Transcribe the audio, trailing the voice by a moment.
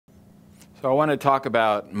So I want to talk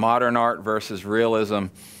about modern art versus realism,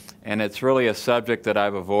 and it's really a subject that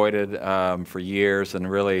I've avoided for years and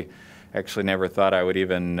really actually never thought I would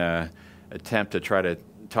even attempt to try to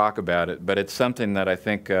talk about it. But it's something that I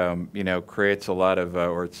think creates a lot of,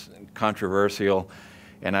 or it's controversial,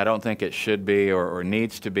 and I don't think it should be or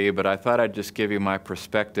needs to be, but I thought I'd just give you my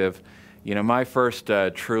perspective. You know, my first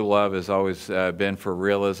true love has always been for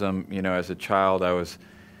realism. You know, as a child I was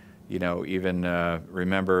even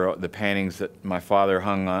remember the paintings that my father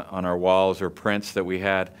hung on our walls or prints that we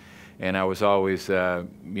had, and I was always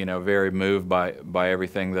very moved by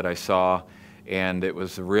everything that I saw, and it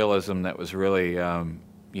was the realism that was really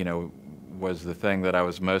was the thing that I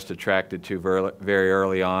was most attracted to very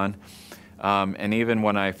early on. And even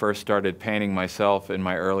when I first started painting myself in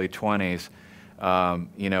my early 20s,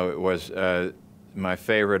 it was my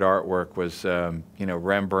favorite artwork was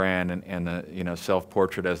Rembrandt and the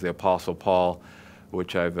self-portrait as the Apostle Paul,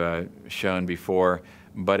 which I've shown before.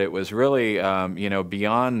 But it was really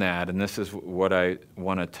beyond that, and this is what I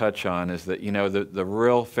want to touch on, is that the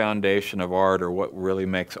real foundation of art, or what really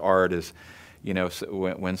makes art, is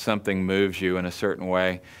when something moves you in a certain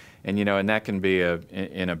way. And and that can be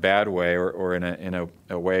in a bad way, or in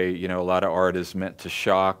a way, a lot of art is meant to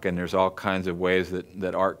shock, and there's all kinds of ways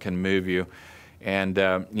that art can move you. And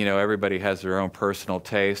everybody has their own personal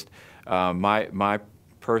taste. My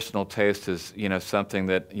personal taste is something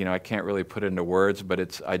that I can't really put into words,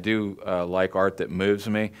 but I do like art that moves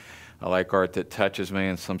me. I like art that touches me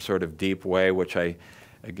in some sort of deep way, which I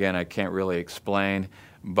can't really explain.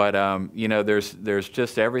 But there's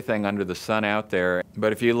just everything under the sun out there.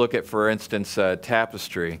 But if you look at, for instance,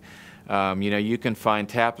 tapestry, you can find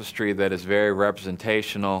tapestry that is very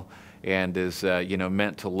representational and is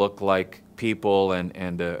meant to look like people and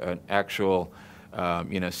an actual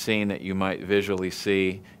scene that you might visually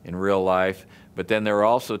see in real life. But then there are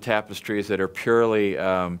also tapestries that are purely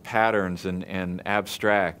patterns and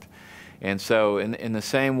abstract. And so in the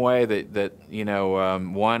same way that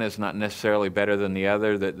one is not necessarily better than the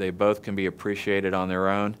other, that they both can be appreciated on their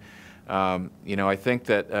own. I think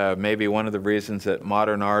that maybe one of the reasons that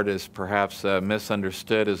modern art is perhaps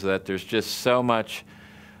misunderstood is that there's just so much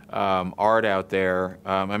art out there.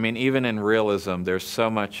 I mean, even in realism, there's so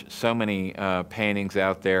many paintings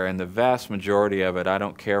out there, and the vast majority of it I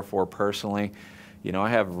don't care for personally. I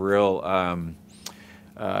have real,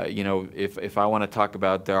 if I want to talk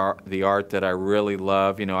about the art that I really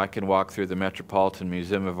love, I can walk through the Metropolitan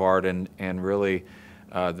Museum of Art and really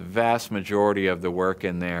the vast majority of the work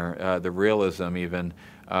in there, the realism even,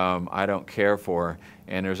 I don't care for,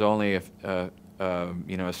 and there's only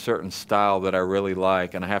a certain style that I really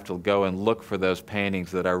like, and I have to go and look for those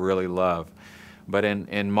paintings that I really love. But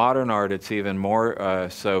in modern art, it's even more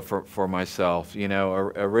so for myself.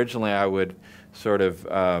 Originally I would sort of,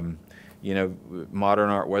 modern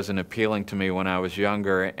art wasn't appealing to me when I was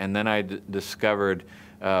younger, and then I discovered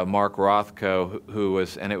Mark Rothko,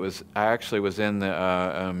 I actually was in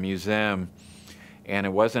the museum, and it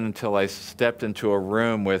wasn't until I stepped into a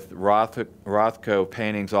room with Rothko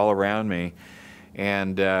paintings all around me,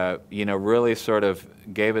 and really sort of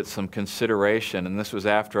gave it some consideration. And this was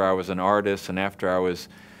after I was an artist, and after I was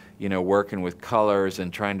working with colors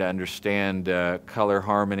and trying to understand color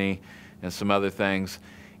harmony and some other things.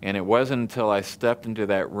 And it wasn't until I stepped into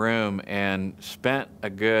that room and spent a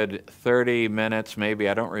good 30 minutes, maybe,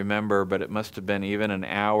 I don't remember, but it must have been even an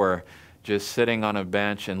hour, just sitting on a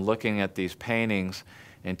bench and looking at these paintings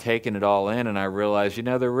and taking it all in, and I realized,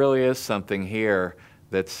 there really is something here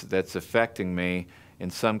that's affecting me in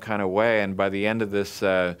some kind of way. And by the end of this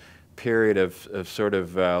period of sort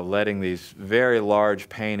of letting these very large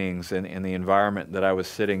paintings in the environment that I was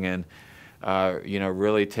sitting in,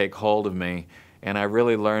 really take hold of me, and I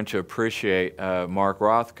really learned to appreciate Mark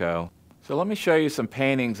Rothko. So let me show you some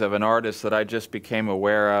paintings of an artist that I just became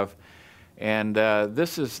aware of, and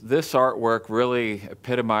this artwork really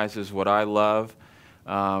epitomizes what I love,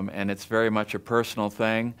 and it's very much a personal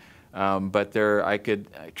thing. But I could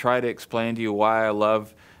try to explain to you why I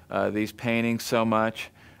love these paintings so much.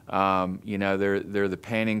 They're the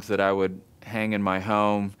paintings that I would hang in my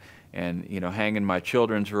home and hang in my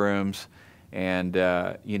children's rooms, and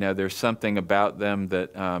there's something about them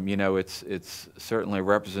that it's certainly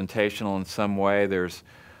representational in some way. There's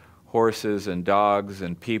horses and dogs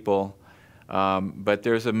and people, but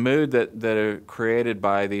there's a mood that are created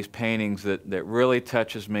by these paintings that really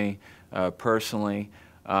touches me personally.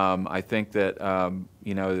 I think that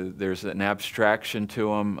there's an abstraction to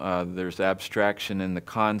them. There's abstraction in the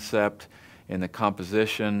concept, in the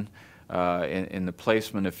composition, in the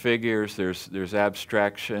placement of figures. There's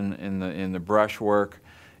abstraction in the brushwork,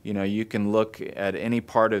 you know, you can look at any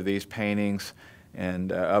part of these paintings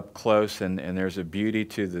and up close, and there's a beauty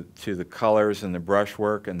to the colors and the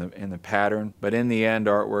brushwork and the pattern. But in the end,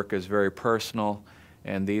 artwork is very personal,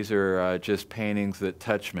 and these are just paintings that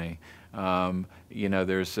touch me. You know,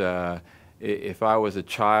 there's if I was a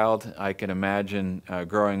child, I can imagine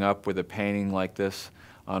growing up with a painting like this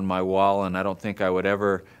on my wall, and I don't think I would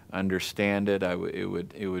ever understand it. It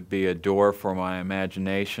would be a door for my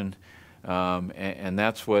imagination. And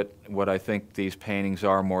that's what I think these paintings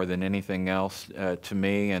are more than anything else to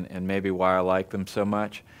me, and maybe why I like them so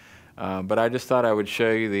much. But I just thought I would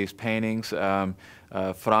show you these paintings.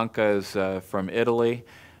 Franca is from Italy.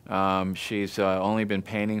 She's only been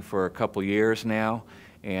painting for a couple years now,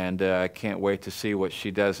 and I can't wait to see what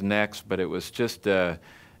she does next. But it was just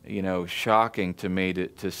you know, shocking to me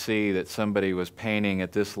to see that somebody was painting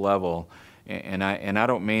at this level. And I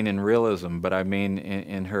don't mean in realism, but I mean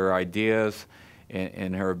in her ideas,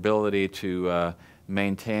 in her ability to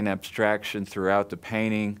maintain abstraction throughout the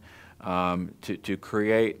painting, to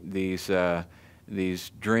create these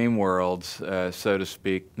dream worlds, so to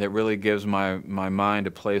speak, that really gives my mind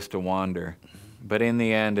a place to wander. But in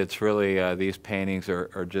the end, it's really these paintings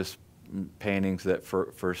are just paintings that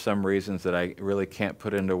for some reasons that I really can't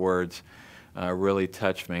put into words really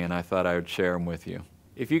touch me, and I thought I would share them with you.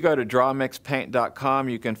 If you go to drawmixpaint.com,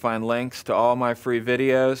 you can find links to all my free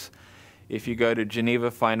videos. If you go to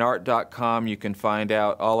genevafineart.com, you can find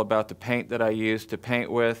out all about the paint that I use to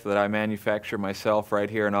paint with, that I manufacture myself right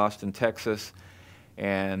here in Austin, Texas.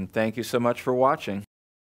 And thank you so much for watching.